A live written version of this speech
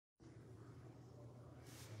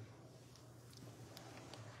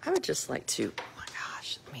I would just like to, oh my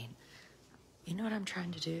gosh, I mean, you know what I'm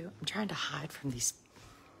trying to do? I'm trying to hide from these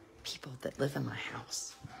people that live in my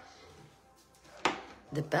house.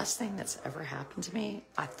 The best thing that's ever happened to me,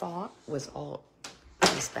 I thought, was all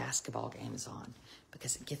these basketball games on,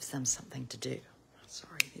 because it gives them something to do.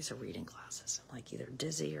 Sorry, these are reading glasses. I'm like either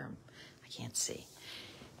dizzy or I can't see.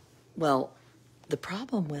 Well, the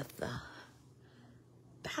problem with the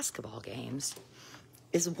basketball games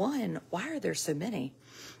is, one, why are there so many?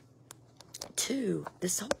 Two,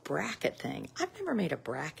 this whole bracket thing. I've never made a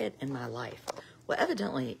bracket in my life. Well,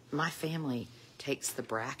 evidently, my family takes the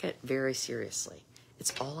bracket very seriously.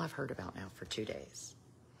 It's all I've heard about now for 2 days.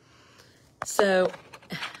 So,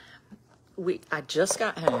 I just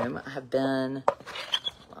got home. I have been,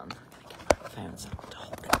 hold on, I gotta get my phone so to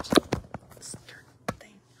hold it. This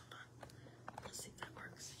thing, hold on. Let's see if that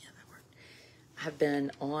works. Yeah, that worked. I have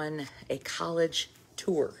been on a college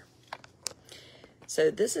tour. So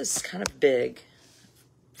this is kind of big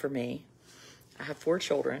for me. I have 4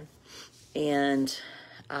 children, and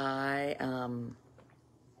I have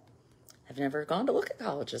never gone to look at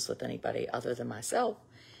colleges with anybody other than myself.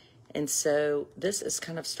 And so this is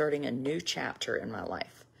kind of starting a new chapter in my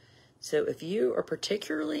life. So if you are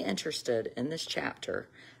particularly interested in this chapter,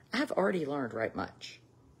 I have already learned right much.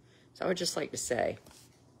 So I would just like to say,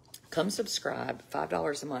 come subscribe,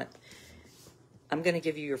 $5 a month. I'm going to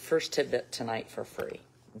give you your first tidbit tonight for free.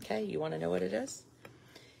 Okay, you want to know what it is?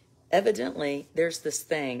 Evidently, there's this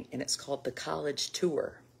thing, and it's called the college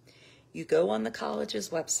tour. You go on the college's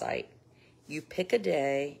website, you pick a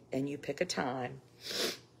day, and you pick a time,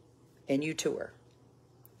 and you tour.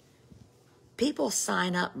 People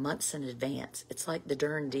sign up months in advance. It's like the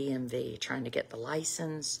darn DMV trying to get the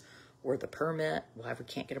license or the permit. Why we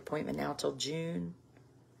can't get an appointment now till June.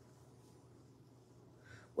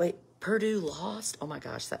 Wait, Purdue lost? Oh my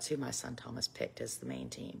gosh, that's who my son Thomas picked as the main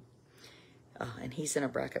team. And he's in a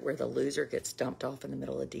bracket where the loser gets dumped off in the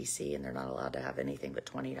middle of DC, and they're not allowed to have anything but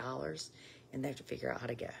 $20, and they have to figure out how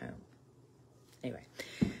to get home. Anyway,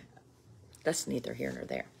 that's neither here nor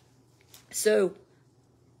there. So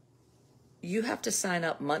you have to sign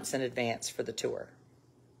up months in advance for the tour.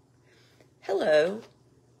 Hello,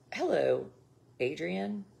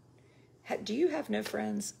 Adrian. Do you have no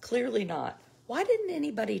friends? Clearly not. Why didn't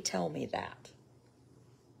anybody tell me that?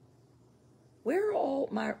 Where are all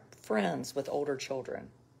my friends with older children?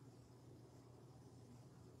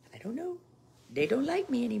 I don't know. They don't like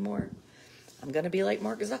me anymore. I'm going to be like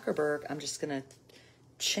Mark Zuckerberg. I'm just going to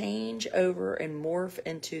change over and morph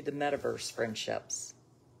into the metaverse friendships.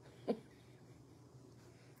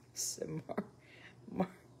 So Mark,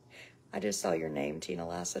 I just saw your name, Tina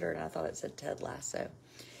Lassiter, and I thought it said Ted Lasso.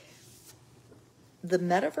 The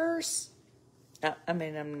metaverse, I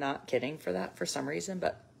mean, I'm not kidding for that for some reason,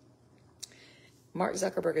 but Mark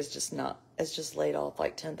Zuckerberg has just laid off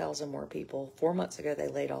like 10,000 more people. 4 months ago, they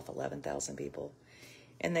laid off 11,000 people.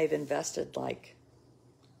 And they've invested like,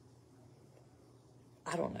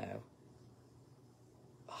 I don't know,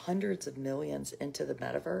 hundreds of millions into the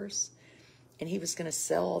metaverse. And he was going to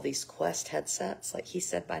sell all these Quest headsets. Like he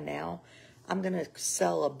said, by now, I'm going to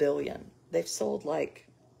sell 1 billion. They've sold like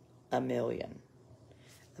 1 million.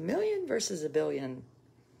 1 million versus 1 billion.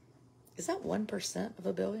 Is that 1% of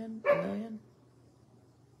 1 billion? 1 million?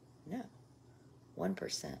 No.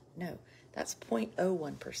 1%. No. That's 0.01%. Oh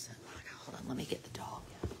my God, hold on. Let me get the dog.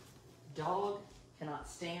 Dog cannot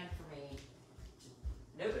stand for me.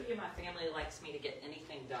 Nobody in my family likes me to get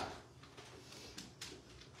anything done.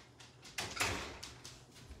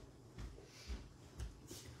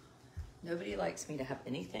 Nobody likes me to have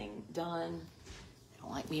anything done. They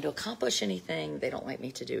don't like me to accomplish anything. They don't like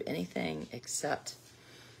me to do anything except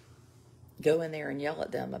go in there and yell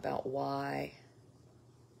at them about why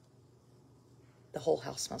the whole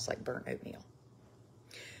house smells like burnt oatmeal.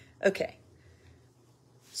 Okay.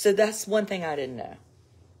 So that's one thing I didn't know.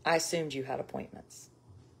 I assumed you had appointments.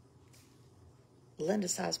 Linda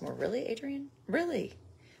Sizemore, really, Adrian? Really?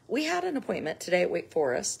 We had an appointment today at Wake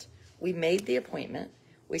Forest. We made the appointment.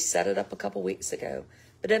 We set it up a couple weeks ago.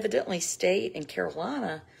 But evidently, State and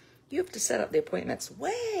Carolina, you have to set up the appointments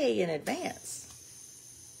way in advance.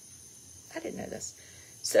 I didn't know this.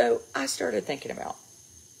 So I started thinking about,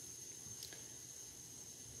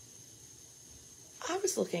 I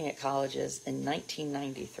was looking at colleges in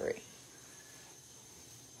 1993.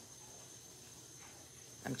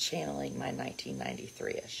 I'm channeling my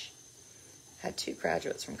 1993-ish. Had 2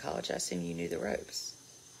 graduates from college. I assume you knew the ropes.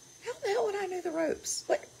 How the hell would I know the ropes?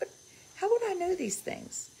 How would I know these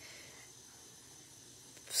things?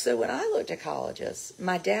 So when I looked at colleges,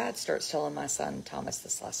 my dad starts telling my son Thomas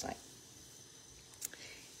this last night.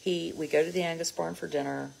 We go to the Angus Barn for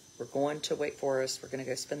dinner. We're going to Wake Forest. We're going to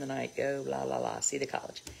go spend the night, go, blah, blah, blah, see the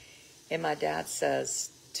college. And my dad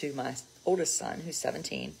says to my oldest son, who's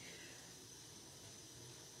 17,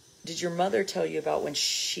 did your mother tell you about when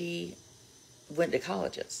she went to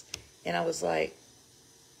colleges? And I was like,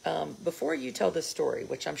 before you tell this story,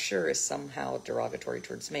 which I'm sure is somehow derogatory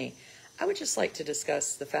towards me, I would just like to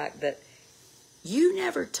discuss the fact that you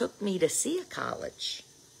never took me to see a college.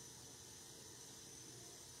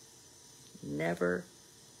 Never.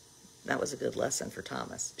 That was a good lesson for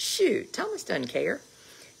Thomas. Shoot, Thomas doesn't care.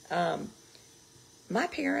 My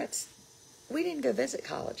parents, we didn't go visit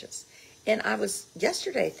colleges. And I was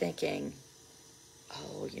yesterday thinking,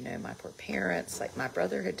 oh, you know, my poor parents, like my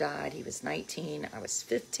brother had died. He was 19. I was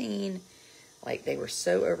 15. Like they were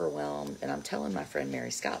so overwhelmed. And I'm telling my friend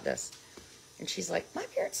Mary Scott this. And she's like, my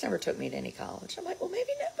parents never took me to any college. I'm like, well,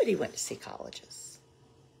 maybe nobody went to see colleges.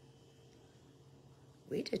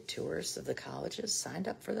 We did tours of the colleges, signed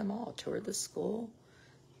up for them all, toured the school.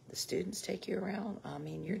 The students take you around. I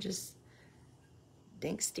mean, you're just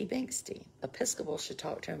dinksty binksty. Episcopal should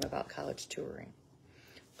talk to him about college touring.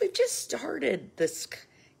 We've just started this.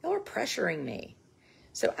 Y'all are pressuring me.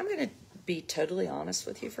 So I'm going to be totally honest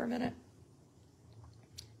with you for a minute.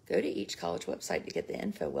 Go to each college website to get the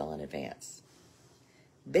info well in advance.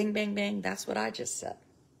 Bing, bang, bang. That's what I just said.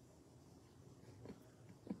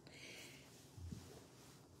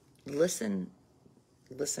 Listen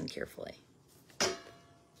carefully.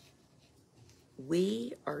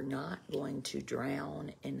 We are not going to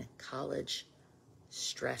drown in college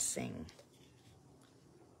stressing.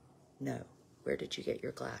 No. Where did you get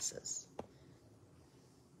your glasses?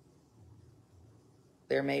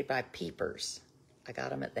 They're made by Peepers. I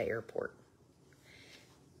got them at the airport.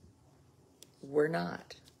 We are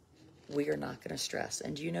not going to stress.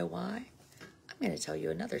 And do you know why? I'm going to tell you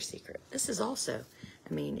another secret. This is also,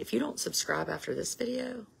 I mean, if you don't subscribe after this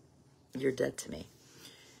video, you're dead to me.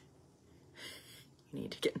 You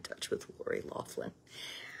need to get in touch with Lori Laughlin.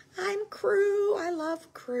 I'm Crew. I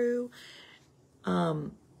love Crew.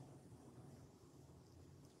 Now,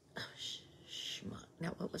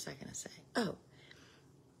 what was I going to say? Oh,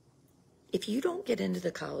 if you don't get into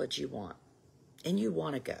the college you want, and you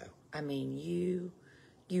want to go, I mean, you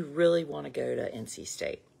really want to go to NC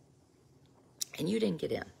State, and you didn't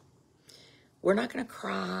get in, we're not going to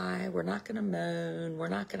cry. We're not going to moan. We're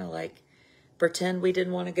not going to, like, pretend we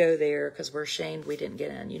didn't want to go there because we're ashamed we didn't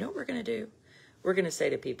get in. You know what we're going to do? We're going to say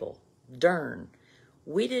to people, darn,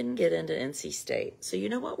 we didn't get into NC State. So you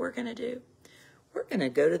know what we're going to do? We're going to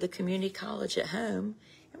go to the community college at home,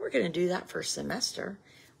 and we're going to do that for a semester.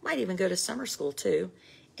 Might even go to summer school too.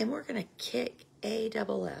 And we're going to kick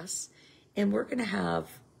ASS, and we're going to have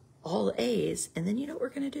all the A's. And then you know what we're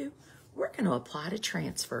going to do? We're going to apply to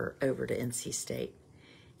transfer over to NC State.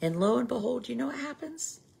 And lo and behold, you know what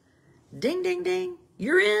happens? Ding, ding, ding.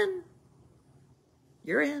 You're in.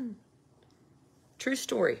 You're in. True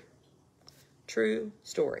story. True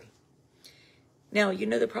story. Now, you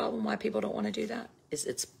know the problem why people don't want to do that? Is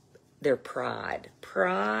it's their pride.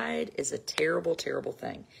 Pride is a terrible, terrible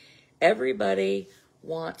thing. Everybody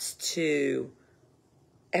wants to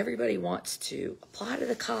apply to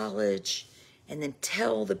the college and then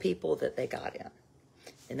tell the people that they got in.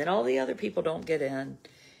 And then all the other people don't get in,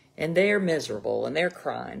 and they're miserable and they're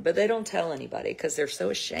crying, but they don't tell anybody because they're so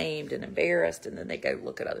ashamed and embarrassed, and then they go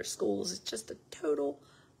look at other schools. It's just a total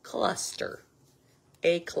cluster.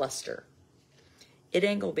 A cluster. It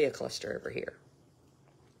ain't gonna be a cluster over here.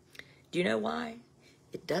 Do you know why?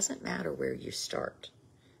 It doesn't matter where you start.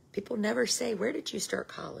 People never say, where did you start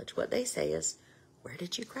college? What they say is, where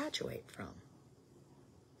did you graduate from?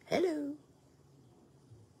 Hello.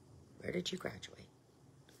 Where did you graduate?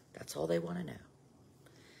 That's all they want to know.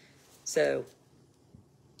 So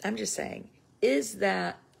I'm just saying, is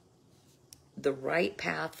that the right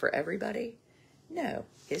path for everybody? No.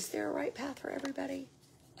 Is there a right path for everybody?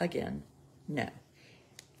 Again, no.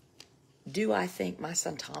 Do I think my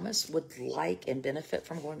son Thomas would like and benefit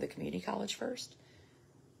from going to the community college first?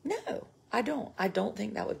 No, I don't. I don't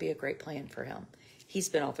think that would be a great plan for him. He's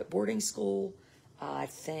been off at boarding school. I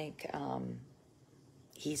think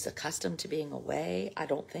he's accustomed to being away. I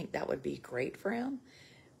don't think that would be great for him.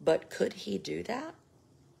 But could he do that?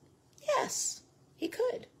 Yes, he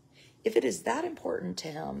could. If it is that important to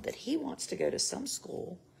him that he wants to go to some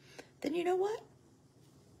school, then you know what?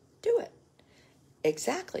 Do it.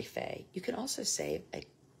 Exactly, Faye. You can also save a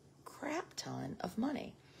crap ton of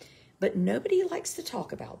money. But nobody likes to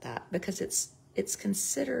talk about that because it's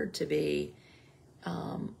considered to be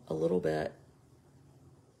a little bit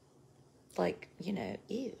like, you know,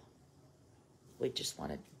 ew. We just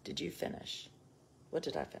wanted, did you finish? What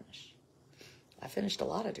did I finish? I finished a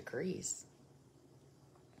lot of degrees.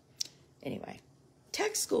 Anyway,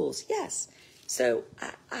 tech schools, yes. So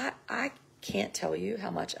I can't tell you how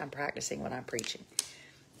much I'm practicing when I'm preaching.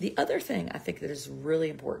 The other thing I think that is really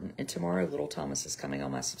important, and tomorrow Little Thomas is coming on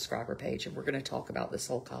my subscriber page, and we're going to talk about this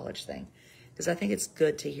whole college thing, because I think it's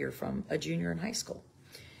good to hear from a junior in high school.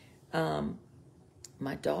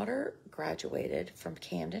 My daughter graduated from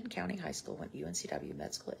Camden County High School, went UNCW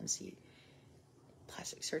med school at NC,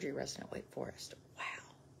 plastic surgery resident at Wake Forest. Wow.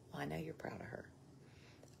 Well, I know you're proud of her.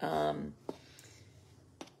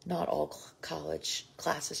 Not all college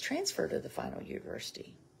classes transfer to the final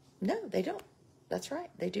university. No, they don't. That's right.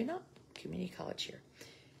 They do not. Community college here.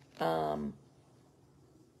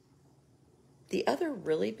 The other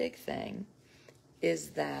really big thing is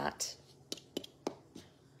that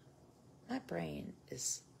my brain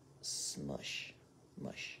is smush.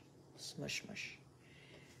 What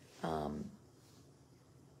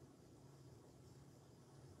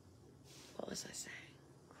was I saying?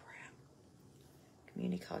 Crap.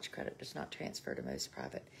 Community college credit does not transfer to most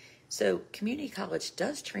private. So community college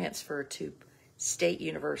does transfer to state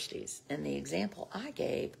universities. And the example I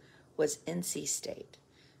gave was NC State.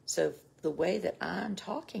 So the way that I'm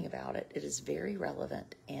talking about it, it is very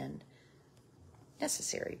relevant and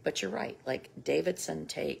necessary. But you're right. Like Davidson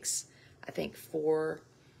takes, I think,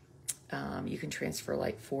 you can transfer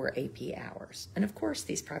like 4 AP hours. And of course,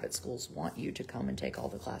 these private schools want you to come and take all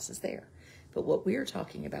the classes there. But what we're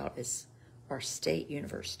talking about is our state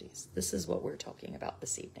universities. This is what we're talking about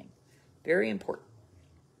this evening. Very important.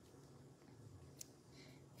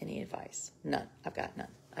 Any advice? None. I've got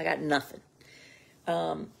none. I got nothing.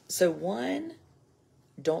 So 1,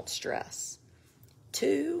 don't stress.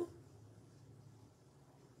 2,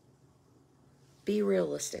 be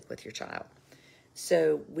realistic with your child.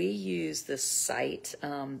 So we use this site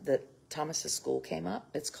that Thomas's school came up.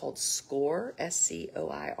 It's called SCOIR,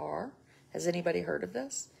 SCOIR. Has anybody heard of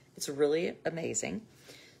this? It's really amazing.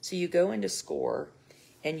 So you go into SCOIR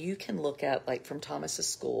and you can look at, like from Thomas's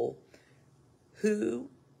school,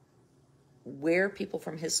 where people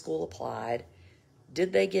from his school applied,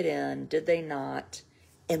 did they get in, did they not,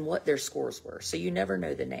 and what their scores were. So you never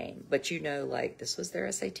know the name, but you know, like, this was their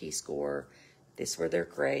SAT score, these were their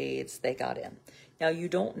grades, they got in. Now, you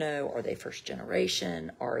don't know, are they first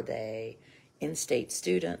generation, are they in-state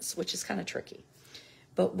students, which is kind of tricky.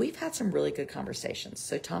 But we've had some really good conversations.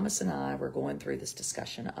 So Thomas and I were going through this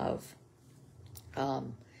discussion of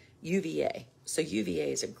UVA. So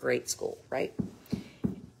UVA is a great school, right?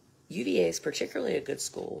 UVA is particularly a good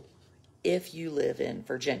school if you live in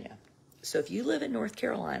Virginia. So if you live in North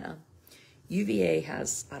Carolina, UVA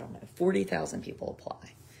has, 40,000 people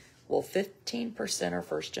apply. Well, 15% are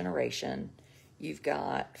first generation. You've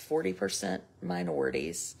got 40%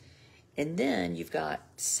 minorities. And then you've got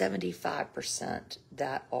 75%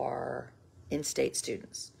 that are in-state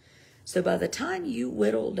students. So by the time you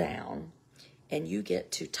whittle down and you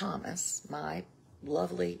get to Thomas, my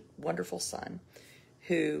lovely, wonderful son,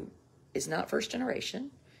 who is not first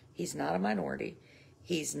generation, he's not a minority,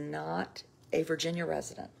 he's not a Virginia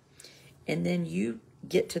resident, and then you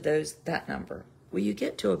get to that number. Well, you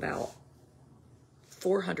get to about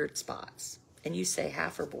 400 spots, and you say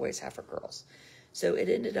half are boys, half are girls. So it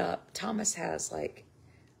ended up, Thomas has like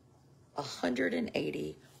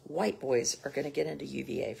 180 white boys are going to get into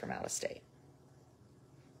UVA from out of state.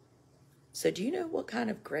 So do you know what kind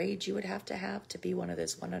of grade you would have to be one of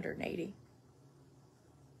those 180?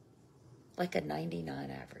 Like a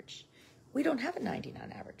 99 average. We don't have a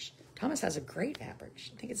 99 average. Thomas has a great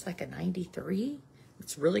average. I think it's like a 93.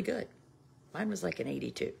 It's really good. Mine was like an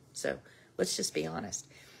 82. So let's just be honest.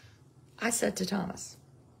 I said to Thomas,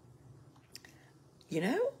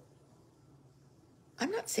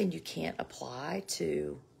 I'm not saying you can't apply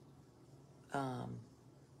to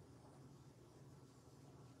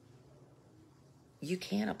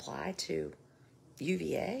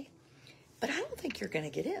UVA, but I don't think you're going to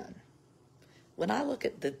get in. When I look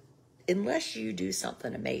at unless you do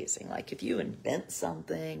something amazing, like if you invent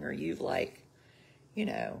something or you've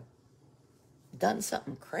done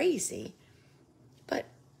something crazy, but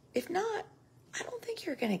if not, I don't think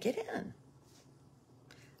you're going to get in.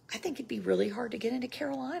 I think it'd be really hard to get into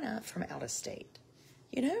Carolina from out of state,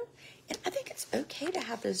 And I think it's okay to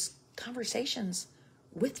have those conversations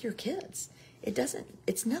with your kids.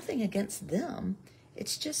 It's nothing against them.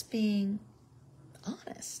 It's just being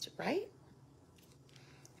honest, right?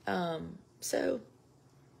 So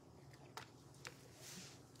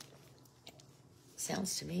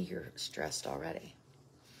sounds to me you're stressed already.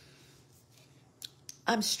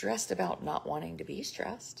 I'm stressed about not wanting to be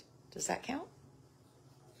stressed. Does that count?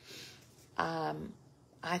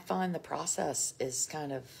 I find the process is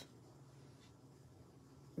kind of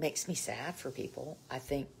makes me sad for people. I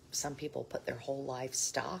think some people put their whole life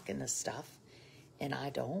stock in this stuff, and I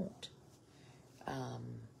don't.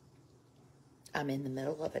 I'm in the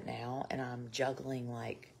middle of it now, and I'm juggling,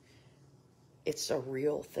 like, it's a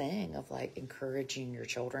real thing of, like, encouraging your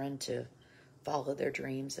children to follow their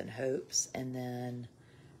dreams and hopes, and then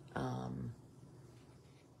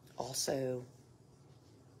also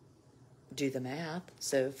do the math.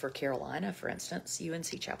 So for Carolina, for instance,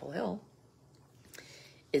 UNC Chapel Hill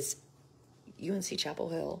is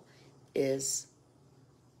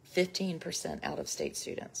 15% out of state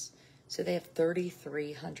students. So they have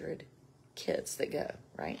 3,300 kids that go,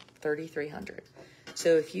 right? 3,300.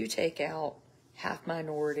 So if you take out half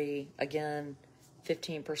minority, again,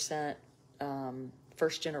 15%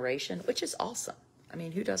 first generation, which is awesome. I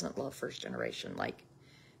mean, who doesn't love first generation? Like,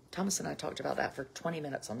 Thomas and I talked about that for 20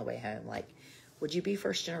 minutes on the way home. Like, would you be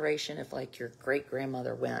first generation if, like, your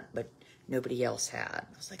great-grandmother went, but nobody else had?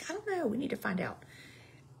 I was like, I don't know. We need to find out.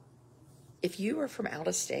 If you are from out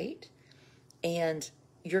of state and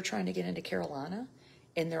you're trying to get into Carolina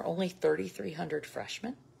and there are only 3,300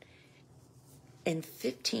 freshmen and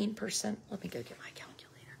 15%, let me go get my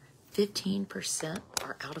calculator, 15%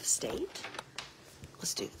 are out of state?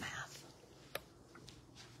 Let's do the math.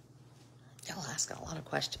 Y'all asking a lot of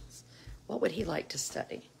questions. What would he like to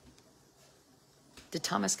study? Did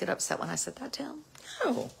Thomas get upset when I said that to him?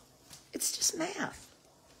 No, it's just math.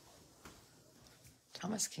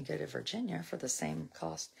 Thomas can go to Virginia for the same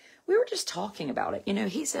cost. We were just talking about it. You know,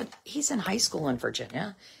 he's in high school in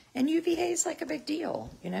Virginia, and UVA is like a big deal,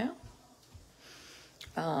 you know?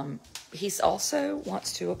 He's also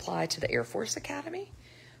wants to apply to the Air Force Academy,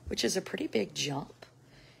 which is a pretty big jump,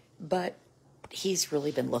 but he's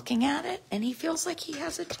really been looking at it, and he feels like he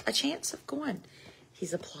has a chance of going.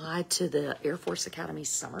 He's applied to the Air Force Academy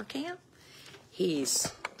summer camp.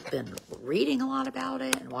 He's been reading a lot about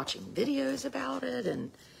it and watching videos about it,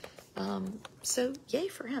 and so yay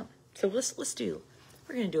for him. So we're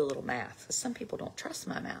going to do a little math. Some people don't trust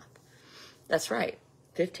my math. That's right,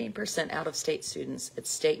 15% out-of-state students at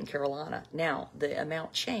State and Carolina. Now, the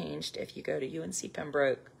amount changed if you go to UNC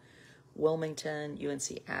Pembroke, Wilmington,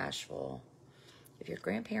 UNC Asheville. If your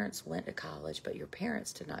grandparents went to college, but your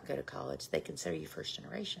parents did not go to college, they consider you first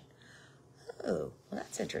generation. Oh, well,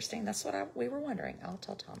 that's interesting. That's what we were wondering. I'll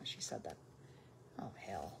tell Thomas you said that. Oh,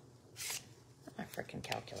 hell. My freaking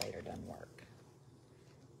calculator doesn't work.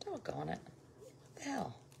 Doggone it. What the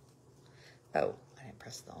hell? Oh, I didn't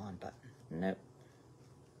press the on button. Nope.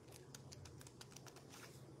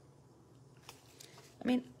 I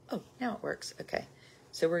mean, oh, now it works. Okay.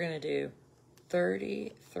 So we're going to do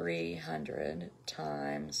 3,300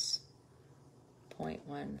 times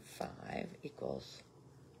 0.15 equals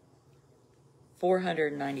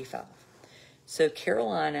 495. So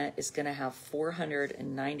Carolina is going to have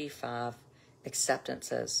 495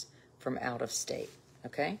 acceptances from out of state,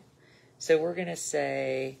 okay? So we're going to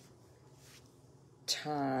say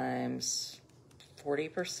times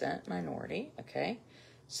 40% minority, okay?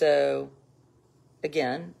 So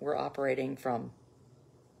again, we're operating from,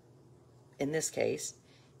 in this case,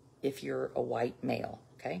 if you're a white male,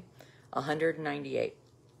 okay? 198.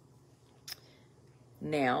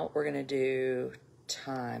 Now we're going to do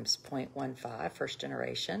times 0.15, first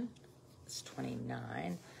generation. It's 29,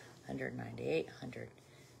 198, 100,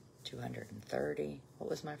 230. What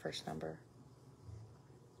was my first number?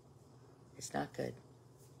 It's not good.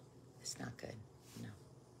 It's not good. No.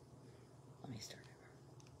 Let me start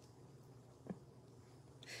over.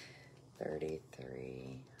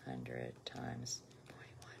 3,300 times 0.15.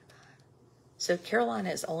 So Carolina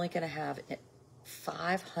is only going to have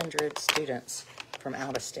 500 students from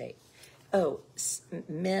out of state. Oh,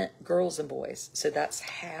 men, girls and boys. So that's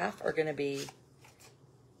half are going to be,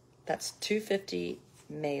 that's 250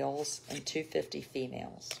 males and 250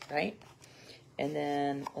 females, right? And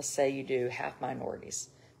then let's say you do half minorities.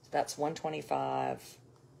 So that's 125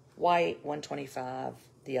 white, 125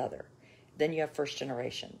 the other. Then you have first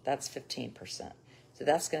generation. That's 15%. So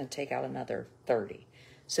that's going to take out another 30.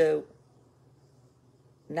 So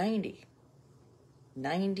 90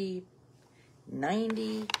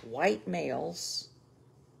 white males,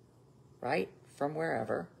 right, from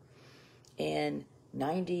wherever, and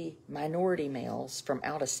 90 minority males from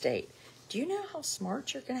out of state. Do you know how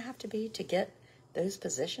smart you're going to have to be to get those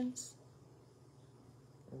positions?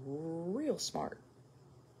 Real smart.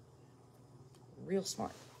 Real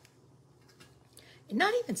smart. And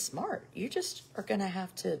not even smart. You just are going to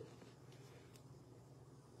have to,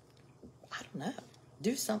 I don't know,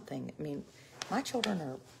 do something. I mean, my children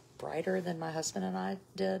are brighter than my husband and I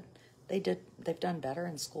did. they've done better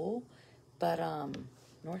in school, but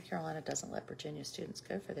North Carolina doesn't let Virginia students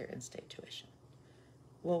go for their in-state tuition.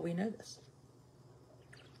 Well, we know this.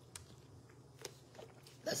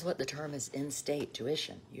 That's what the term is, in-state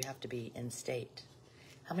tuition. You have to be in-state.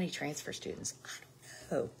 How many transfer students? I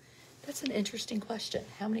don't know. That's an interesting question.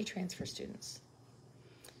 How many transfer students?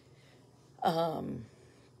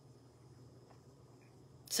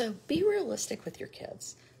 So be realistic with your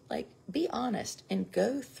kids. Like, be honest and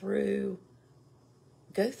go through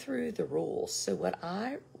the rules. So what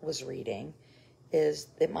I was reading is,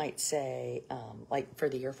 it might say, like for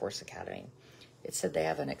the Air Force Academy, it said they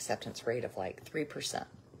have an acceptance rate of like 3%.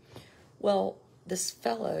 Well, this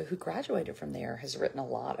fellow who graduated from there has written a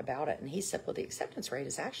lot about it. And he said, well, the acceptance rate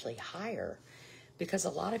is actually higher because a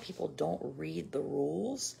lot of people don't read the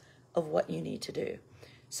rules of what you need to do.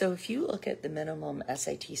 So if you look at the minimum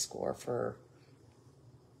SAT score for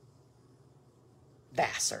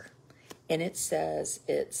Vassar, and it says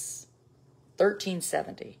it's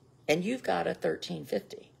 1370, and you've got a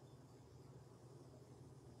 1350,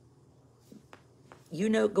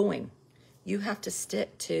 you have to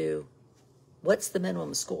stick to what's the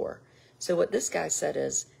minimum score. So what this guy said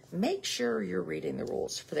is, make sure you're reading the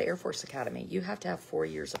rules. For the Air Force Academy, you have to have 4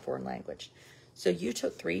 years of foreign language. So you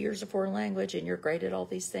took 3 years of foreign language and you're graded all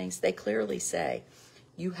these things. They clearly say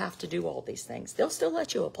you have to do all these things. They'll still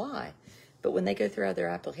let you apply, but when they go through their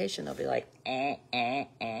application, they'll be like,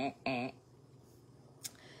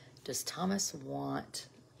 Does Thomas want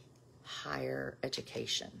higher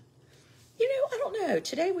education? You know, I don't know.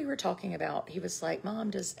 Today we were talking about, he was like,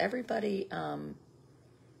 Mom, does everybody go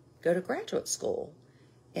to graduate school?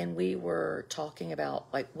 And we were talking about,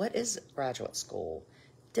 like, what is graduate school?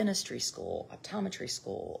 Dentistry school, optometry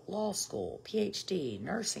school, law school, PhD,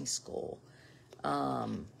 nursing school.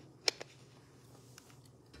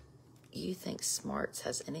 You think smarts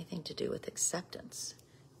has anything to do with acceptance?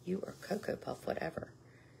 You are Cocoa Puff, whatever.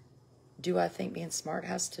 Do I think being smart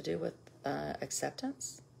has to do with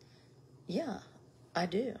acceptance? Yeah, I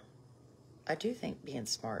do. I do think being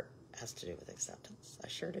smart has to do with acceptance. I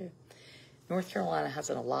sure do. North Carolina has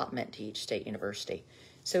an allotment to each state university.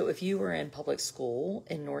 So if you were in public school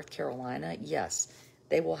in North Carolina, yes,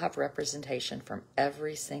 they will have representation from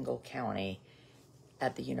every single county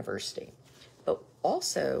at the university. But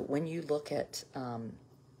also, when you look at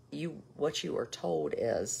what you are told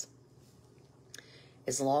is,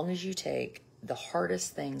 as long as you take the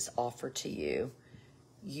hardest things offered to you,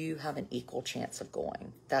 you have an equal chance of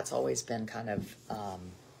going. That's always been kind of,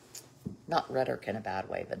 not rhetoric in a bad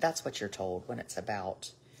way, but that's what you're told when it's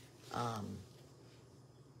about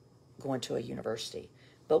going to a university.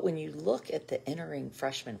 But when you look at the entering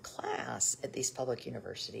freshman class at these public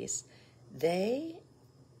universities, they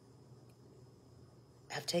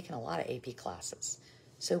have taken a lot of AP classes.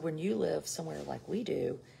 So when you live somewhere like we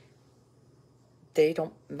do, they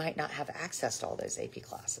might not have access to all those AP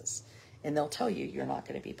classes. And they'll tell you you're not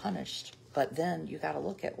going to be punished. But then you got to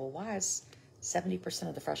look at, well, why is 70%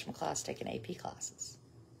 of the freshman class taking AP classes?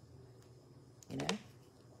 You know?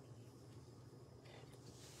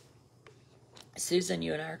 Susan,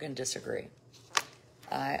 you and I are going to disagree.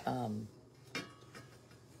 I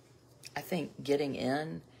think getting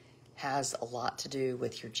in has a lot to do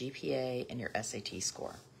with your GPA and your SAT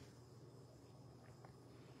score.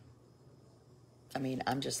 I mean,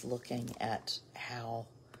 I'm just looking at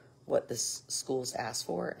what the schools ask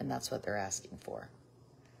for, and that's what they're asking for.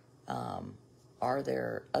 Are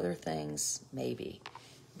there other things? Maybe.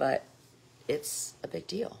 But it's a big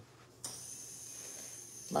deal.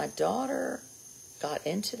 My daughter got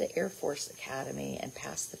into the Air Force Academy and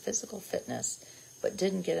passed the physical fitness, but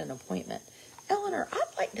didn't get an appointment. Eleanor,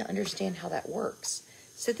 I'd like to understand how that works.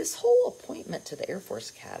 So this whole appointment to the Air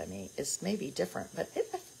Force Academy is maybe different, but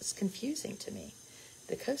it's confusing to me.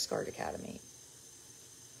 The Coast Guard Academy.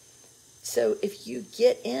 So if you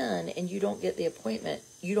get in and you don't get the appointment,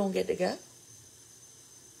 you don't get to go?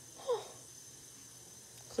 Oh.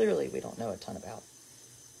 Clearly, we don't know a ton about.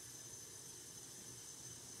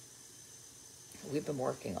 We've been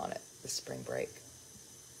working on it this spring break.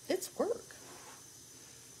 It's work.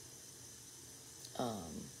 My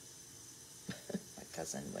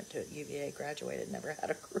cousin went to UVA, graduated, never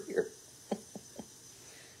had a career.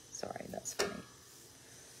 Sorry, that's funny.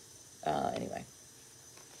 Anyway,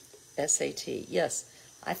 SAT. Yes,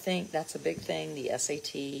 I think that's a big thing. The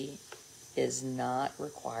SAT is not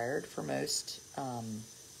required for most.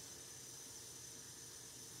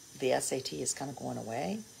 The SAT is kind of going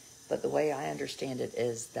away. But the way I understand it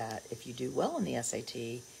is that if you do well in the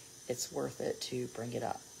SAT, it's worth it to bring it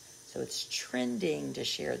up. So it's trending to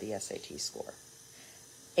share the SAT score.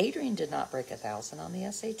 Adrian did not break 1,000 on the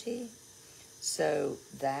SAT, So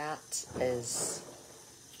that's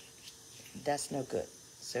no good.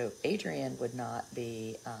 So Adrian would not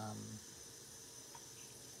be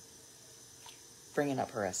bringing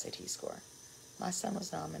up her SAT score. My son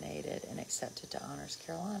was nominated and accepted to Honors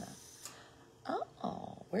Carolina.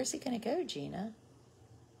 Oh, where's he going to go, Gina?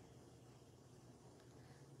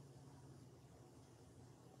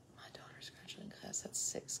 My daughter's graduating class. That's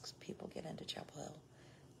 6 people get into Chapel Hill.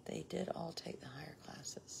 They did all take the higher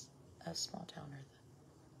classes. A small town, are they?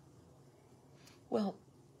 Well,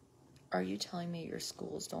 are you telling me your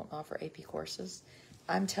schools don't offer AP courses?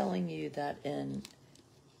 I'm telling you that in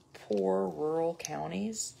poor rural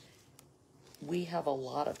counties, we have a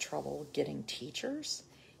lot of trouble getting teachers,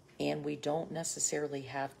 and we don't necessarily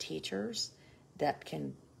have teachers that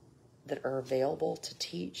are available to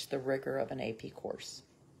teach the rigor of an AP course.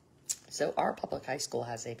 So our public high school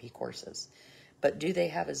has AP courses, but do they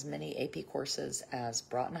have as many AP courses as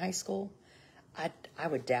Broughton High School? I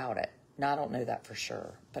would doubt it. Now, I don't know that for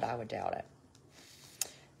sure, but I would doubt it.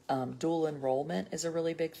 Dual enrollment is a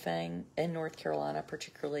really big thing in North Carolina,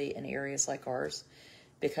 particularly in areas like ours,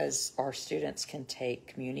 because our students can take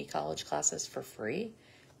community college classes for free,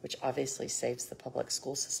 which obviously saves the public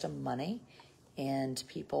school system money, and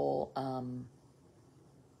people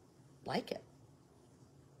like it.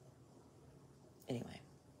 Anyway,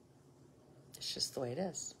 it's just the way it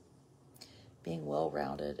is. Being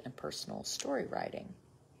well-rounded and personal story writing.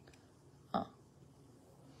 Huh.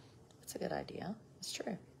 That's a good idea. It's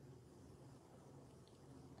true.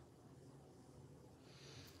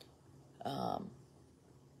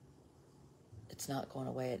 It's not going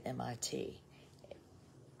away at MIT.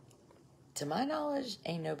 To my knowledge,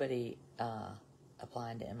 ain't nobody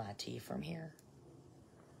applying to MIT from here.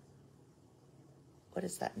 What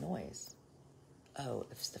is that noise? Oh,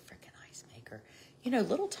 it's the frickin' ice maker. You know,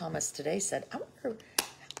 little Thomas today said, I wonder,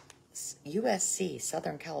 USC,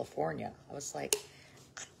 Southern California. I was like,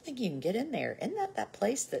 I don't think you can get in there. Isn't that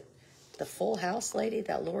place that the Full House lady,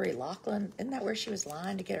 that Lori Loughlin, isn't that where she was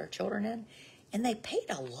lying to get her children in? And they paid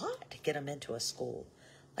a lot to get them into a school,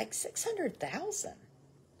 like $600,000.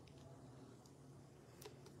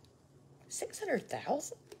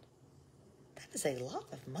 $600,000? That is a lot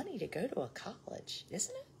of money to go to a college,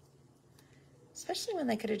 isn't it? Especially when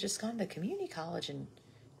they could have just gone to community college and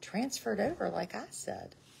transferred over, like I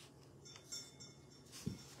said.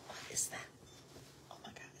 What is that? Oh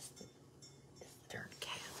my God, it's the darn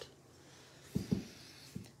cat.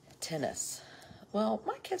 Tennis. Well,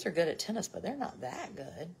 my kids are good at tennis, but they're not that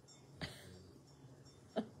good.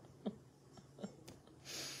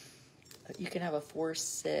 You can have a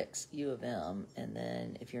 4.6 U of M, and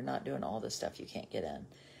then if you're not doing all this stuff, you can't get in.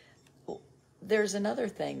 Well, there's another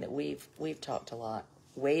thing that we've talked a lot: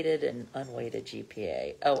 weighted and unweighted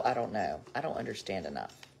GPA. Oh, I don't know. I don't understand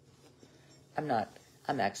enough. I'm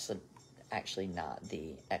actually not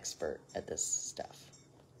the expert at this stuff.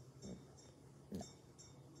 No,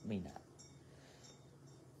 me not.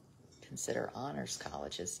 Consider honors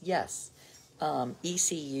colleges. Yes.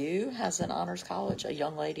 ECU has an honors college. A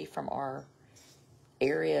young lady from our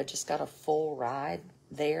area just got a full ride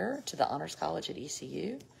there to the honors college at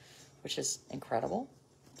ECU, which is incredible.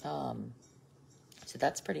 So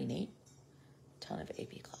that's pretty neat. Ton of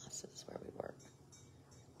AP classes where we work.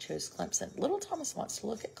 Chose Clemson. Little Thomas wants to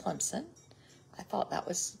look at Clemson. I thought that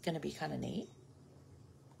was going to be kind of neat.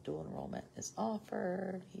 Dual enrollment is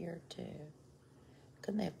offered here too.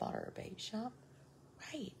 Couldn't they have bought her a bait shop?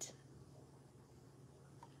 Right.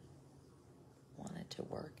 Wanted to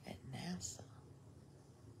work at NASA.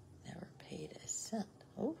 Never paid a cent.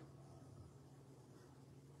 Oh.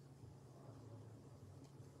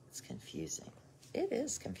 It's confusing. It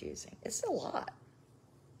is confusing. It's a lot.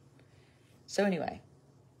 So anyway,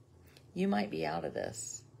 you might be out of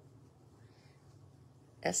this.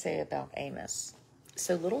 Essay about Amos.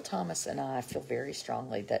 So little Thomas and I feel very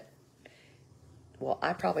strongly that, well,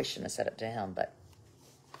 I probably shouldn't have said it to him, but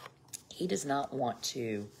he does not want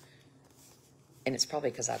to, and it's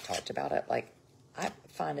probably because I've talked about it, like, I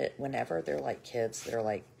find it whenever they're like kids that are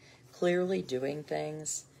like clearly doing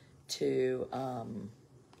things to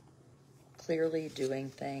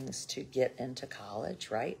get into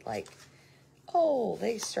college, right? Like, oh,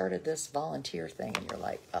 they started this volunteer thing, and you're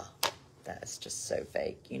like, oh, that is just so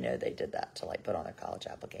fake. You know, they did that to like put on their college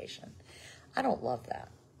application. I don't love that.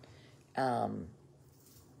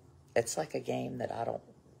 It's like a game that I don't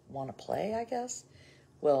want to play, I guess.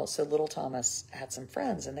 Well, so little Thomas had some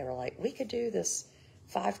friends, and they were like, we could do this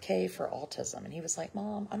 5K for autism. And he was like,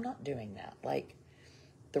 Mom, I'm not doing that. Like,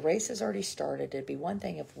 the race has already started. It'd be one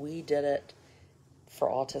thing if we did it for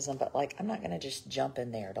autism, but like, I'm not going to just jump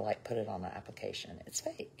in there to like put it on an application. It's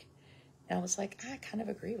fake. And I was like, I kind of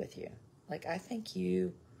agree with you. Like, I think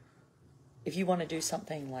if you want to do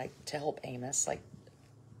something like to help Amos, like,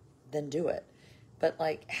 then do it. But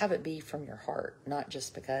like, have it be from your heart, not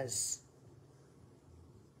just because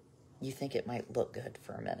you think it might look good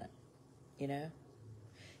for a minute, you know?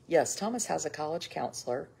 Yes, Thomas has a college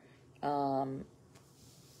counselor. I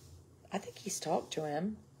think he's talked to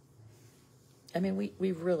him. I mean,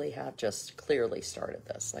 we really have just clearly started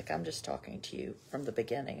this. Like, I'm just talking to you from the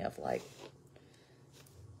beginning of, like,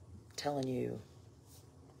 telling you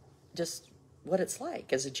just what it's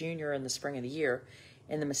like as a junior in the spring of the year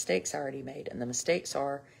and the mistakes I already made. And the mistakes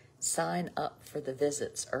are sign up for the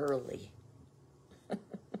visits early.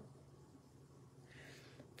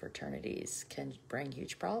 Fraternities can bring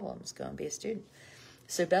huge problems. Go and be a student.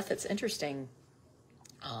 So, Beth, it's interesting.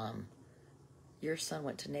 Your son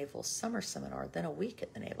went to Naval Summer Seminar, then a week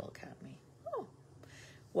at the Naval Academy. Oh,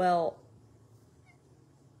 well,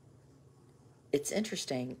 it's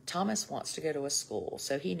interesting. Thomas wants to go to a school,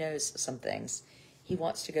 so he knows some things. He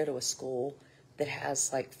wants to go to a school that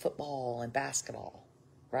has like football and basketball,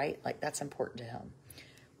 right? Like, that's important to him.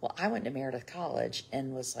 Well, I went to Meredith College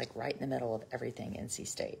and was like right in the middle of everything NC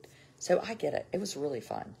State. So I get it. It was really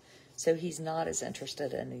fun. So he's not as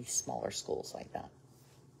interested in these smaller schools like that,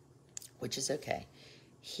 which is okay.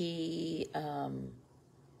 He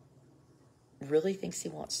really thinks he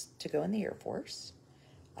wants to go in the Air Force.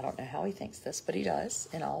 I don't know how he thinks this, but he does,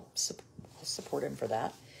 and I'll support him for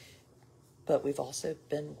that. But we've also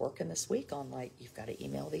been working this week on, like, you've got to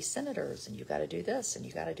email these senators, and you've got to do this, and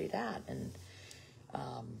you've got to do that. And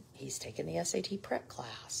he's taken the SAT prep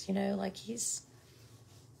class, you know, like, he's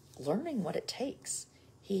learning what it takes.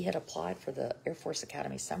 He had applied for the Air Force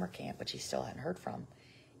Academy summer camp, which he still hadn't heard from,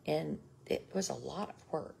 and it was a lot of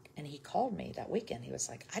work. And he called me that weekend. He was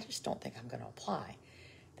like, I just don't think I'm going to apply.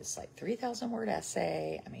 This like 3,000 word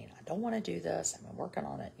essay. I mean, I don't want to do this. I've been working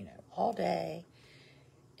on it, you know, all day.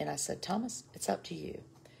 And I said, Thomas, it's up to you.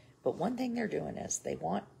 But one thing they're doing is they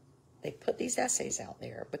put these essays out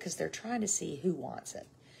there because they're trying to see who wants it.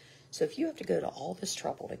 So if you have to go to all this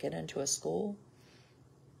trouble to get into a school,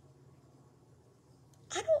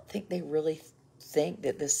 I don't think they really think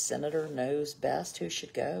that this senator knows best who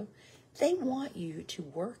should go. They want you to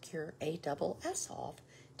work your ASS off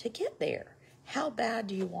to get there. How bad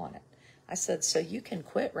do you want it? I said, so you can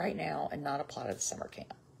quit right now and not apply to the summer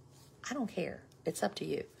camp. I don't care. It's up to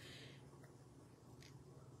you.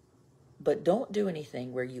 But don't do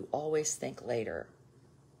anything where you always think later,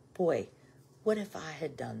 boy, what if I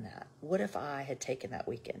had done that? What if I had taken that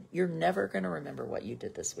weekend? You're never going to remember what you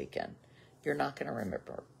did this weekend. You're not going to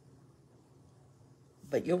remember.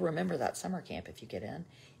 But you'll remember that summer camp if you get in.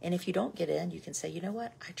 And if you don't get in, you can say, you know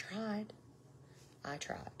what? I tried.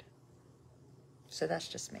 So that's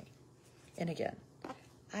just me. And again,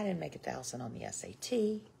 I didn't make 1,000 on the SAT.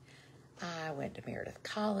 I went to Meredith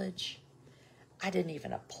College. I didn't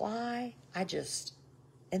even apply.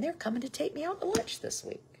 And they're coming to take me out to lunch this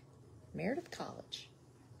week. Meredith College,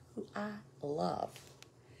 who I love.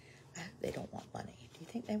 They don't want money. Do you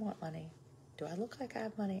think they want money? Do I look like I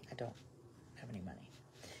have money? I don't have any money.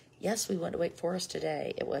 Yes, we went to Wake Forest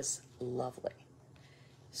today. It was lovely.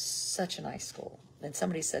 Such a nice school. And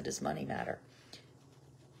somebody said, does money matter?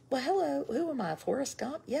 Well, hello, who am I, Forrest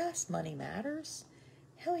Gump? Yes, money matters.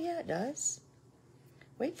 Hell yeah, it does.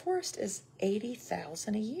 Wake Forest is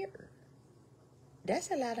 $80,000 a year.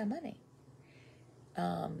 That's a lot of money.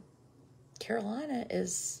 Carolina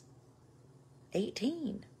is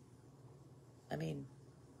 18. I mean,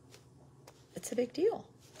 it's a big deal.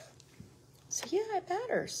 So yeah, it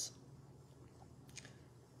matters.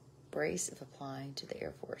 Brace of applying to the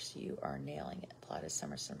Air Force. You are nailing it. Apply to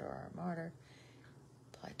Summer Seminar Martyr.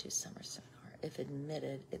 Apply to Summer Seminar. If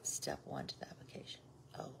admitted, it's step 1 to the application.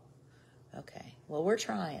 Oh, okay. Well, we're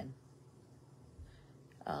trying.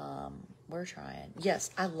 We're trying. Yes,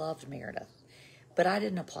 I loved Meredith, but I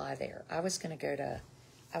didn't apply there. I was going to go to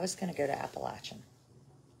Appalachian.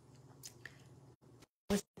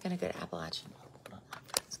 I was going to go to Appalachian. Oh, my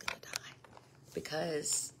phone's going to die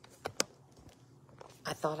because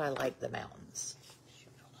I thought I liked the mountains.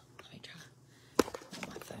 Shoot, hold on. Let me try. I want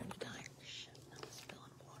my phone to die. Shit, I'm spilling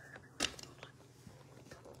water everywhere.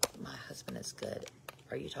 Hold on. My husband is good.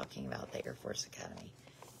 Are you talking about the Air Force Academy?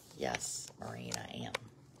 Yes, Maureen, I am.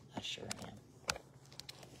 I sure am.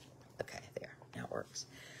 Okay, there. Now it works.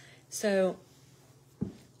 So,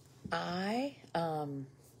 I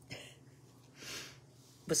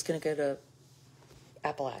was going to go to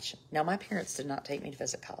Appalachian. Now, my parents did not take me to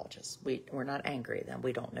visit colleges. We're not angry at them.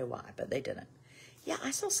 We don't know why, but they didn't. Yeah,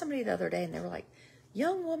 I saw somebody the other day, and they were like,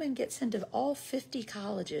 young woman gets into all 50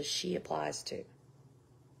 colleges she applies to.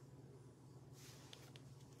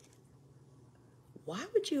 Why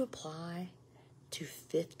would you apply to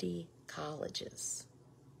 50 colleges?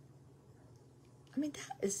 I mean,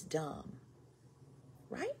 that is dumb,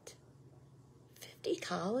 right? 50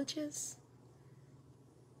 colleges?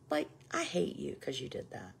 Like, I hate you because you did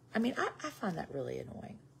that. I mean, I find that really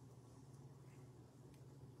annoying.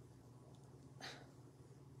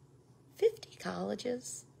 50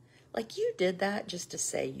 colleges? Like, you did that just to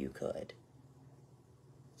say you could.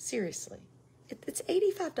 Seriously. It's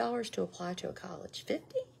 $85 to apply to a college.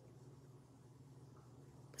 50?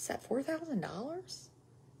 Is that $4,000?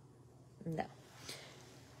 No.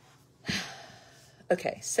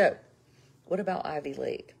 Okay, so what about Ivy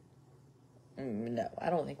League? No, I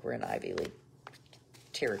don't think we're in Ivy League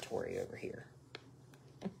territory over here.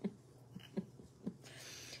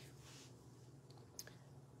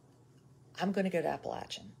 I'm going to go to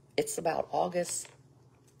Appalachian. It's about August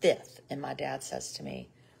 5th, and my dad says to me,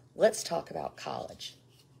 let's talk about college.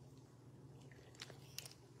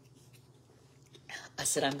 I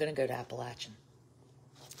said, I'm going to go to Appalachian.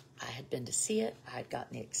 I had been to see it. I had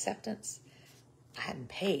gotten the acceptance. I hadn't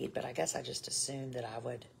paid, but I guess I just assumed that I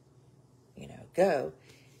would, go.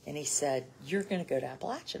 And he said, you're going to go to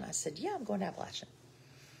Appalachian. I said, yeah, I'm going to Appalachian.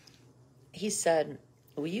 He said,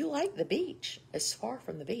 well, you like the beach. It's far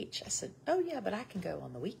from the beach. I said, oh, yeah, but I can go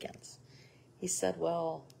on the weekends. He said,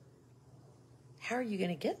 well, how are you going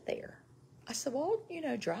to get there? I said, well,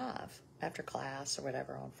 drive after class or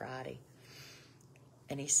whatever on Friday.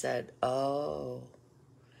 And he said, oh,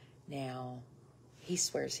 now he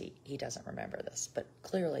swears he doesn't remember this, but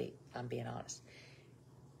clearly I'm being honest.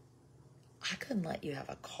 I couldn't let you have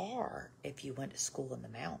a car if you went to school in the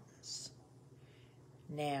mountains.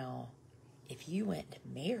 Now, if you went to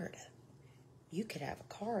Meredith, you could have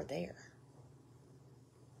a car there.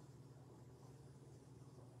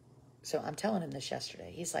 So I'm telling him this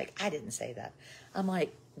yesterday. He's like, I didn't say that. I'm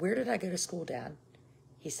like, where did I go to school, Dad?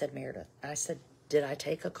 He said, Meredith. I said, did I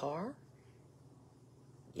take a car?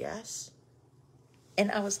 Yes.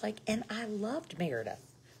 And I was like, and I loved Meredith.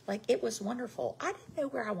 Like, it was wonderful. I didn't know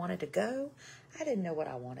where I wanted to go. I didn't know what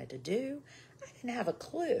I wanted to do. I didn't have a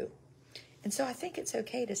clue. And so I think it's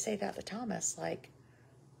okay to say that to Thomas, like,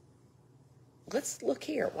 let's look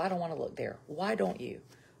here. Well, I don't want to look there. Why don't you?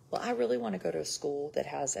 Well, I really want to go to a school that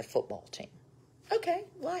has a football team. Okay,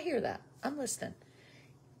 well, I hear that. I'm listening.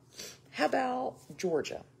 How about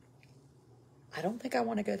Georgia? I don't think I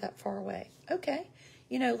want to go that far away. Okay.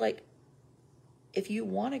 Like, if you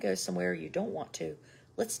want to go somewhere you don't want to,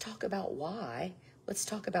 let's talk about why. Let's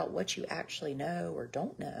talk about what you actually know or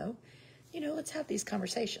don't know. Let's have these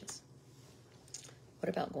conversations. What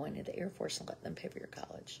about going to the Air Force and letting them pay for your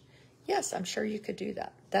college? Yes, I'm sure you could do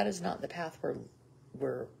that. That is not the path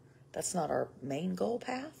that's not our main goal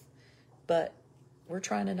path, but we're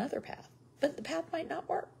trying another path. But the path might not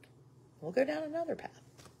work. We'll go down another path.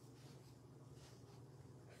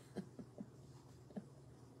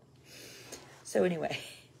 So anyway,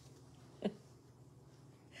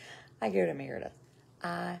 I go to Meredith.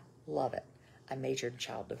 I love it. I majored in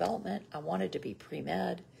child development. I wanted to be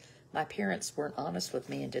pre-med. My parents weren't honest with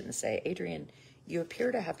me and didn't say, Adrienne, you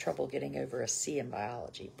appear to have trouble getting over a C in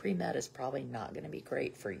biology. Pre-med is probably not going to be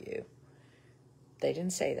great for you. They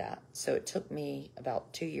didn't say that. So it took me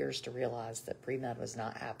about 2 years to realize that pre-med was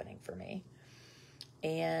not happening for me.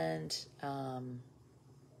 And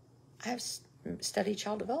I've studied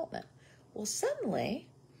child development. Well, suddenly,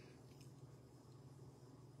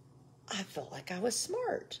 I felt like I was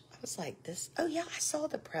smart. I was like this. Oh, yeah, I saw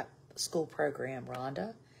the prep school program,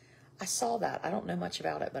 Rhonda. I saw that. I don't know much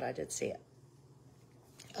about it, but I did see it.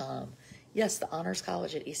 Yes, the honors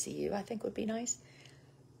college at ECU, I think would be nice.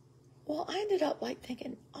 Well, I ended up like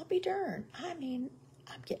thinking, I'll be darned. I mean,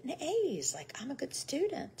 I'm getting A's. Like, I'm a good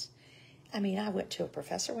student. I mean, I went to a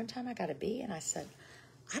professor one time. I got a B, and I said,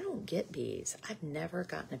 I don't get B's. I've never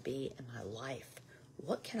gotten a B in my life.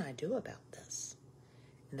 What can I do about this?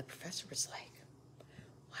 And the professor was like,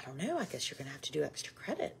 I don't know. I guess you're going to have to do extra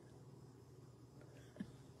credit.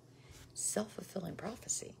 Self-fulfilling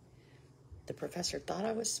prophecy. The professor thought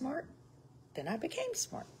I was smart. Then I became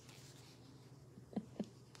smart.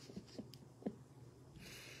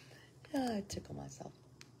 I tickle myself.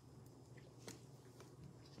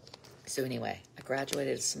 So anyway, I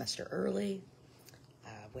graduated a semester early. I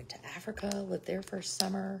went to Africa, lived there for a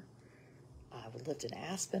summer. I lived in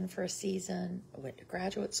Aspen for a season. I went to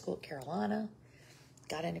graduate school at Carolina.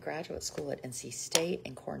 Got into graduate school at NC State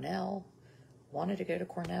and Cornell. Wanted to go to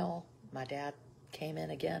Cornell. My dad came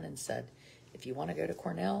in again and said, if you want to go to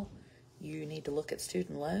Cornell, you need to look at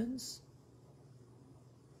student loans.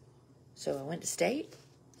 So I went to State.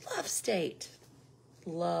 Loved State.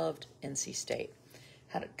 Loved NC State.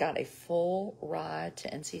 got a full ride to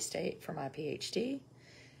NC State for my PhD.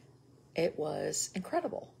 It was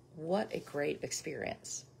incredible. What a great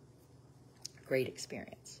experience. Great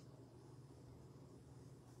experience.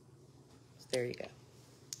 So there you go.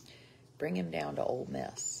 Bring him down to Ole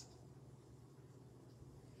Miss.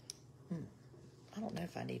 I don't know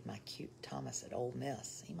if I need my cute Thomas at Ole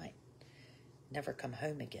Miss. He might never come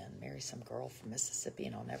home again, marry some girl from Mississippi,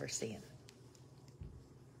 and I'll never see him.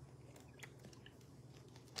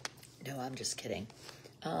 No, I'm just kidding.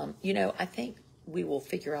 I think we will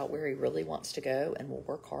figure out where he really wants to go, and we'll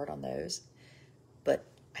work hard on those. But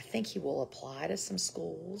I think he will apply to some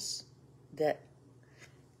schools that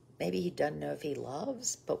maybe he doesn't know if he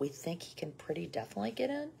loves, but we think he can pretty definitely get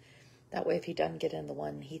in. That way, if he doesn't get in the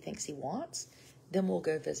one he thinks he wants, then we'll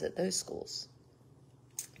go visit those schools.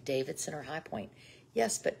 Davidson or High Point.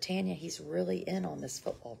 Yes, but Tanya, he's really in on this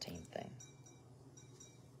football team thing.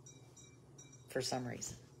 For some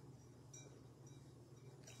reason.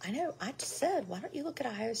 I know, I just said, why don't you look at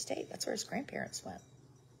Ohio State? That's where his grandparents went.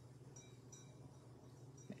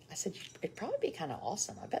 I said, it'd probably be kind of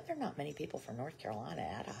awesome. I bet there are not many people from North Carolina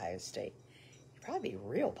at Ohio State. You'd probably be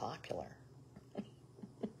real popular.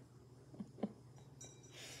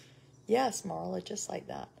 Yes, Marla, just like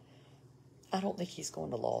that. I don't think he's going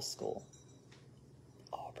to law school.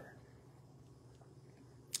 Auburn.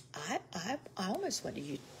 I almost went to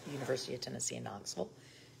University of Tennessee in Knoxville.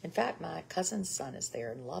 In fact, my cousin's son is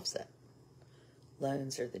there and loves it.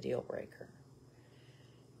 Loans are the deal breaker.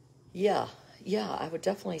 Yeah, I would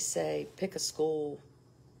definitely say pick a school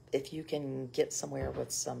if you can get somewhere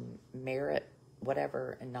with some merit,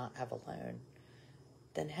 whatever, and not have a loan.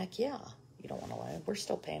 Then heck yeah, you don't want a loan. We're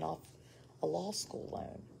still paying off a law school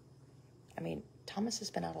loan. I mean, Thomas has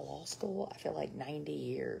been out of law school, I feel like 90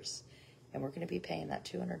 years. And we're going to be paying that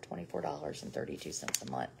 $224.32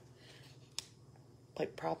 a month.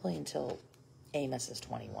 Like probably until Amos is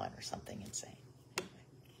 21 or something insane.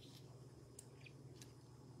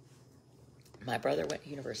 My brother went to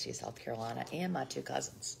University of South Carolina and my two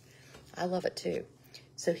cousins. I love it too.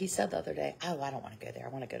 So he said the other day, oh, I don't want to go there. I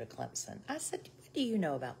want to go to Clemson. I said, what do you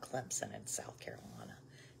know about Clemson in South Carolina?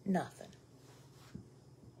 Nothing.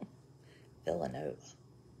 Villanova.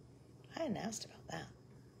 I hadn't asked about that.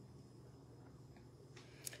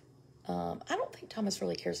 I don't think Thomas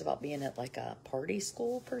really cares about being at like a party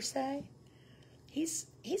school per se. He's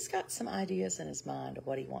got some ideas in his mind of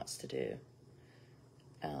what he wants to do.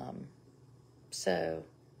 So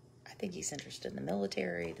I think he's interested in the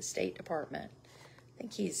military, the State Department.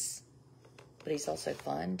 But he's also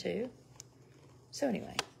fun too. So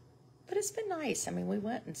anyway, but it's been nice. I mean, we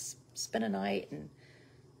went and spent a night and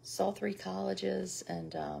saw 3 colleges,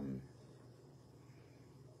 and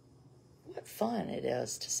what fun it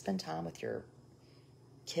is to spend time with your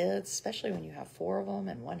kids, especially when you have 4 of them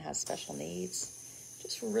and one has special needs.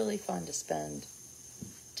 Just really fun to spend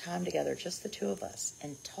time together, just the 2 of us,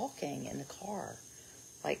 and talking in the car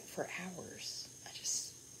like for hours.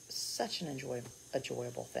 Such an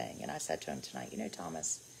enjoyable thing. And I said to him tonight,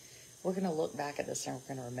 Thomas, we're going to look back at this and we're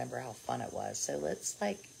going to remember how fun it was. So let's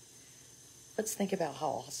think about how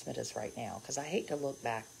awesome it is right now. Because I hate to look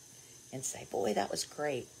back and say, boy, that was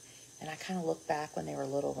great. And I kind of look back when they were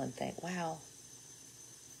little and think, wow,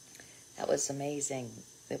 that was amazing.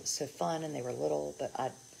 It was so fun and they were little, but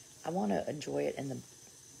I want to enjoy it in the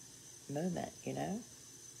moment,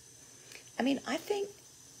 I mean, I think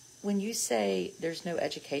when you say there's no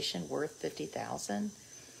education worth $50,000,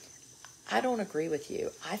 I don't agree with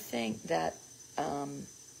you. I think that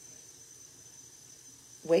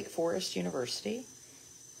Wake Forest University,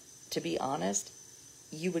 to be honest,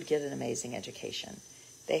 you would get an amazing education.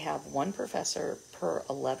 They have 1 professor per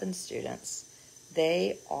 11 students.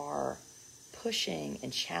 They are pushing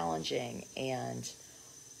and challenging and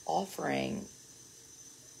offering.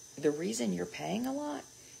 The reason you're paying a lot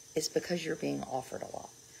is because you're being offered a lot.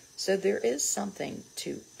 So there is something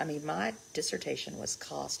my dissertation was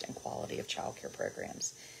cost and quality of childcare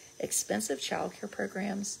programs. Expensive childcare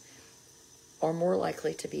programs are more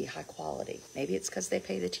likely to be high quality. Maybe it's because they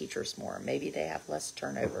pay the teachers more. Maybe they have less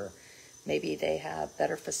turnover. Maybe they have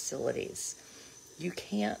better facilities.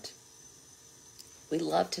 We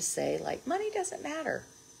love to say, like, money doesn't matter.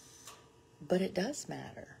 But it does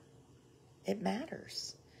matter. It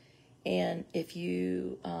matters. And if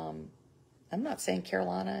you, I'm not saying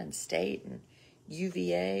Carolina and State and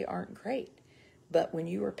UVA aren't great, but when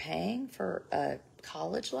you are paying for a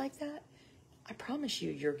college like that, I promise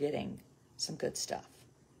you're getting some good stuff.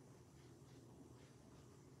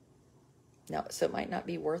 Now, so it might not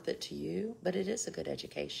be worth it to you, but it is a good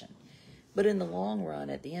education. But in the long run,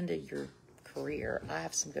 at the end of your career, I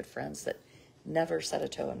have some good friends that Never set a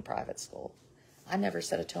toe in private school. I never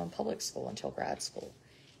set a toe in public school until grad school.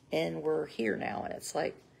 And we're here now, and it's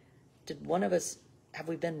like, did one of us, have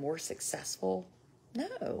we been more successful?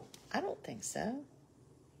 No, I don't think so.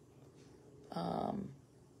 I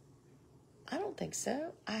don't think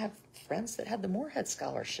so. I have friends that had the Moorhead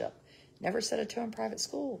Scholarship, never set a toe in private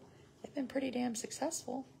school. They've been pretty damn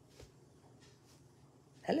successful.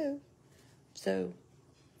 Hello. So,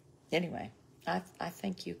 anyway, I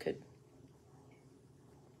think you could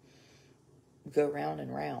go round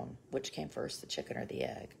and round. Which came first, the chicken or the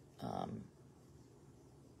egg?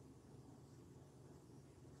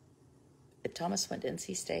 If Thomas went to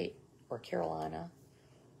NC State or Carolina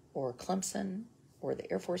or Clemson or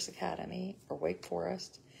the Air Force Academy or Wake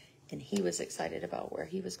Forest, and he was excited about where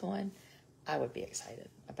he was going, I would be excited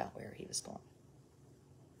about where he was going.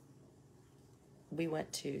 We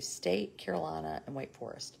went to State, Carolina, and Wake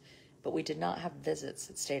Forest, but we did not have visits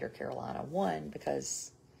at State or Carolina. One,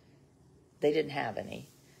 because they didn't have any,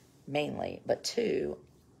 mainly, but two,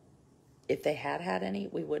 if they had any,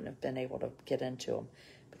 we wouldn't have been able to get into them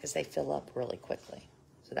because they fill up really quickly.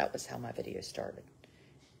 So that was how my video started.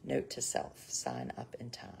 Note to self, sign up in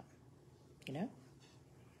time. You know?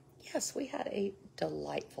 Yes, we had a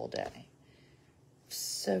delightful day.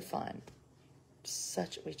 So fun.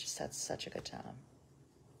 We just had such a good time.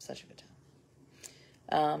 Such a good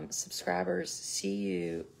time. Subscribers, see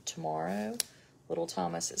you tomorrow. Little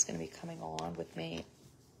Thomas is going to be coming on with me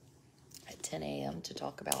at 10 a.m. to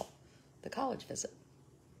talk about the college visit.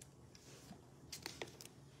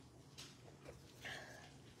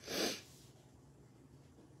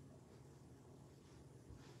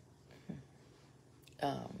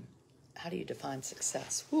 How do you define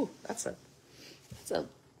success? Whew, that's a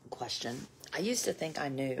question. I used to think I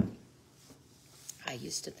knew. I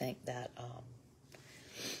used to think that,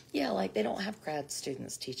 like they don't have grad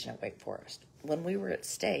students teaching at Wake Forest. When we were at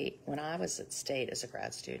State, when I was at State as a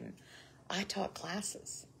grad student, I taught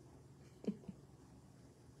classes.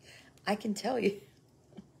 I can tell you,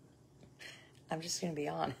 I'm just going to be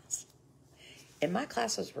honest. And my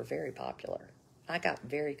classes were very popular. I got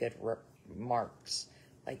very good marks,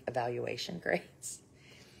 like evaluation grades.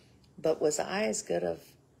 But was I as good of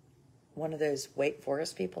one of those Wake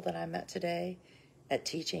Forest people that I met today at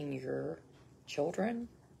teaching your children?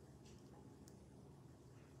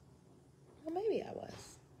 Well, maybe I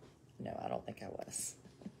was. No, I don't think I was.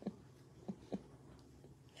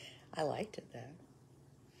 I liked it, though.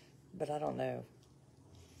 But I don't know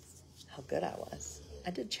how good I was.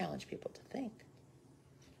 I did challenge people to think.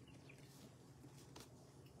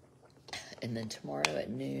 And then tomorrow at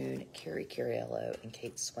noon, Carrie Cariello and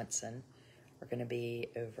Kate Swenson are going to be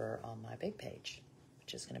over on my big page,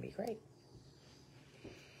 which is going to be great.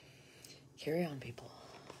 Carry on, people.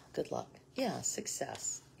 Good luck. Yeah,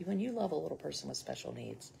 success. When you love a little person with special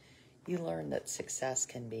needs, you learn that success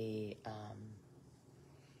can be...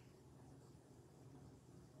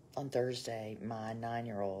 on Thursday, my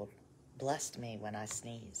 9-year-old blessed me when I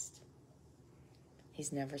sneezed.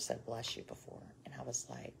 He's never said bless you before. And I was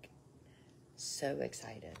like, so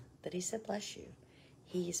excited that he said bless you.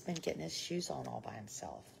 He's been getting his shoes on all by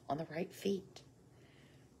himself, on the right feet.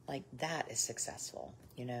 Like, that is successful,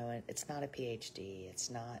 you know, and it's not a PhD,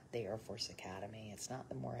 it's not the Air Force Academy, it's not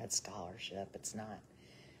the Moorhead Scholarship, it's not,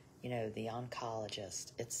 you know, the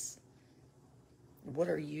oncologist. It's, what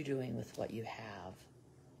are you doing with what you have?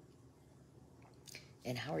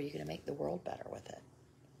 And how are you going to make the world better with it?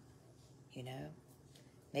 You know?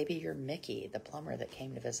 Maybe you're Mickey, the plumber that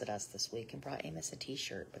came to visit us this week and brought Amos a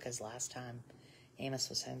t-shirt because last time Amos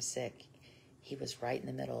was homesick, he was right in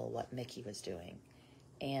the middle of what Mickey was doing.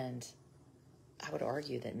 And I would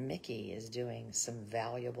argue that Mickey is doing some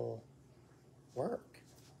valuable work.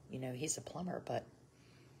 You know, he's a plumber, but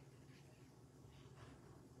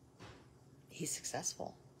he's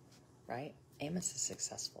successful, right? Amos is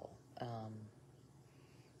successful.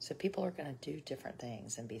 So people are going to do different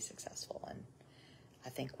things and be successful. And I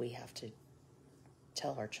think we have to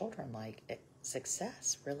tell our children, like,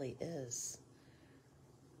 success really is,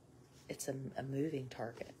 it's a moving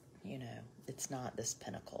target, you know. It's not this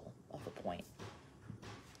pinnacle of a point.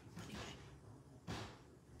 Anyway.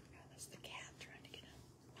 God, that's the cat trying to get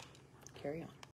in. Carry on.